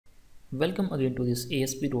Welcome again to this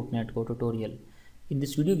ASP.NET Core tutorial. In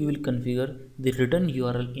this video we will configure the return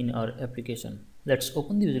URL in our application. Let's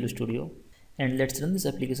open the Visual Studio and let's run this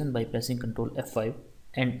application by pressing Ctrl F5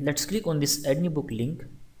 and let's click on this add new book link.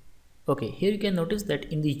 Okay, here you can notice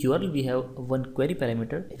that in the URL we have one query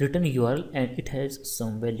parameter return URL and it has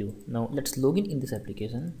some value. Now let's log in this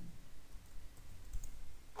application.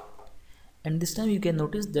 And this time you can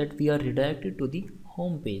notice that we are redirected to the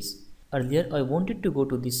home page. Earlier I wanted to go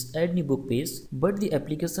to this add new book page, but the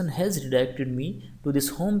application has redirected me to this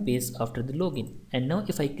home page after the login. And now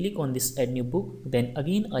if I click on this add new book, then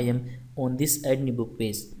again I am on this add new book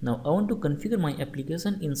page. Now I want to configure my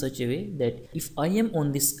application in such a way that if I am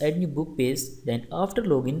on this add new book page, then after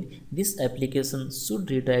login this application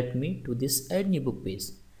should redirect me to this add new book page.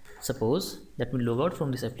 Suppose let me log out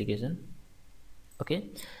from this application. Okay.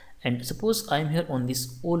 And suppose I am here on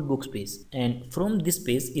this all books page, and from this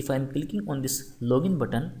page if I am clicking on this login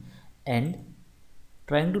button and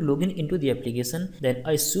trying to log into the application, then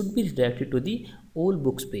I should be redirected to the all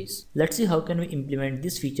books page. Let's see how can we implement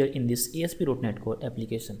this feature in this ASP.NET Core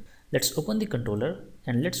application. Let's open the controller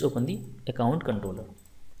and let's open the account controller.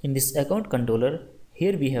 In this account controller,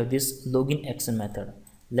 here we have this login action method.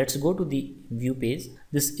 Let's go to the view page.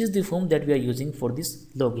 This is the form that we are using for this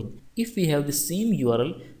login. If we have the same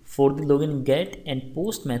URL for the login get and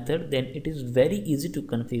post method, then it is very easy to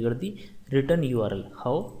configure the return URL.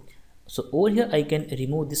 How? So over here I can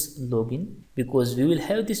remove this login because we will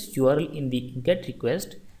have this URL in the get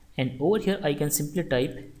request, and over here I can simply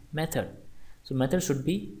type method. So method should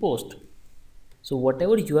be post. So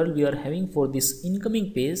whatever URL we are having for this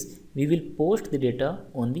incoming page, we will post the data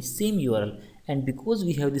on the same URL. And because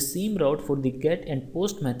we have the same route for the get and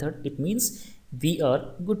post method, it means we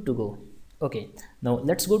are good to go. Okay, now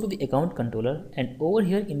let's go to the account controller, and over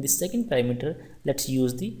here in the second parameter, let's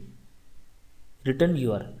use the return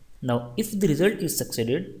URL. Now if the result is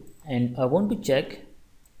succeeded and I want to check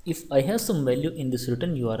if I have some value in this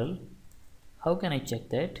return URL, how can I check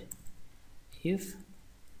that? If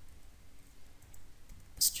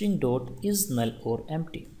string dot is null or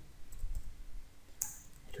empty,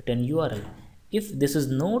 return URL. If this is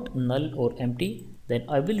not null or empty, then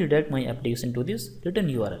I will redirect my application to this return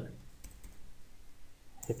URL.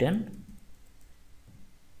 Return.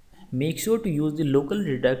 Make sure to use the local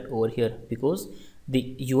redirect over here because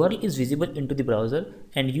the URL is visible into the browser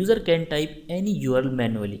and user can type any URL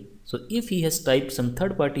manually. So if he has typed some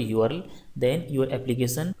third-party URL, then your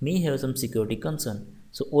application may have some security concern.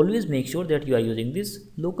 So always make sure that you are using this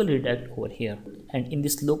local redirect over here. And in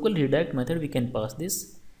this local redirect method, we can pass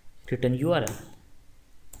this return URL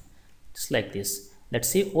just like this. Let's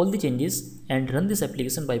save all the changes and run this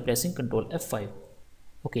application by pressing Ctrl F5.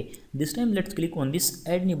 Okay, this time let's click on this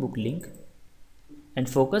add new book link and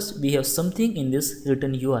focus. We have something in this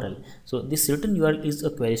return URL. So this return URL is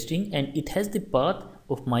a query string and it has the path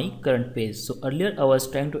of my current page. So earlier I was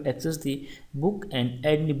trying to access the book and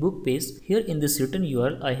add new book page. Here in this return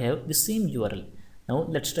URL I have the same URL. Now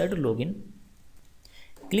let's try to log in.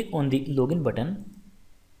 Click on the login button.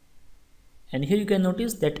 And here you can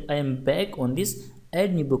notice that I am back on this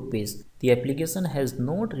add new book page. The application has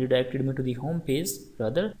not redirected me to the home page,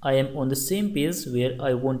 rather I am on the same page where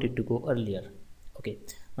I wanted to go earlier. Okay,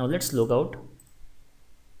 now let's log out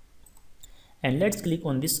and let's click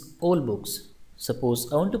on this all books.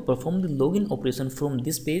 Suppose I want to perform the login operation from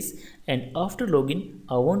this page, and after login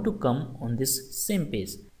I want to come on this same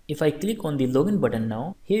page. If I click on the login button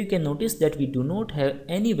now, here you can notice that we do not have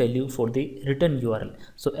any value for the return URL.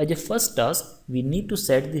 So as a first task, we need to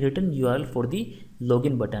set the return URL for the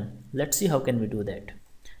login button. Let's see how can we do that.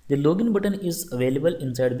 The login button is available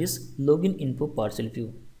inside this login info partial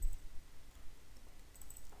view.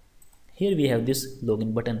 Here we have this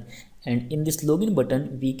login button, and in this login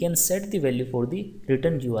button we can set the value for the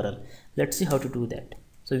return URL. Let's see how to do that.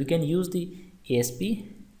 So we can use the ASP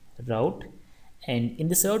route, and in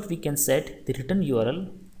this route we can set the return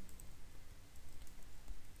URL.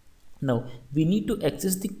 Now we need to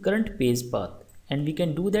access the current page path, and we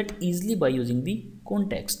can do that easily by using the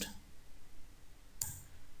context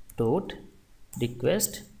dot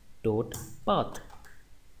request dot path.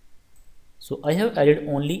 So I have added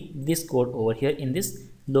only this code over here in this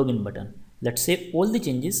login button. Let's save all the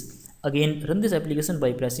changes. Again run this application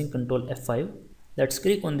by pressing Ctrl F5. Let's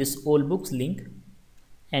click on this all books link.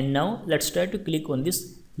 And now let's try to click on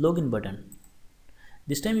this login button.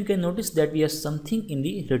 This time you can notice that we have something in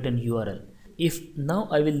the return URL. If now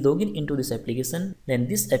I will log into this application, then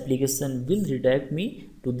this application will redirect me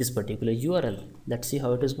to this particular URL. Let's see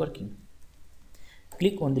how it is working.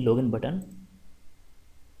 Click on the login button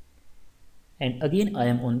and again I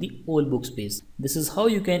am on the all books page. This is how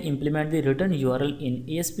you can implement the return URL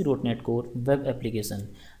in ASP.NET Core web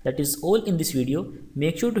application. That is all in this video.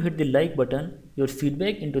 Make sure to hit the like button, your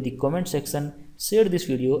feedback into the comment section, share this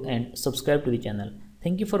video and subscribe to the channel.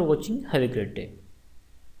 Thank you for watching. Have a great day.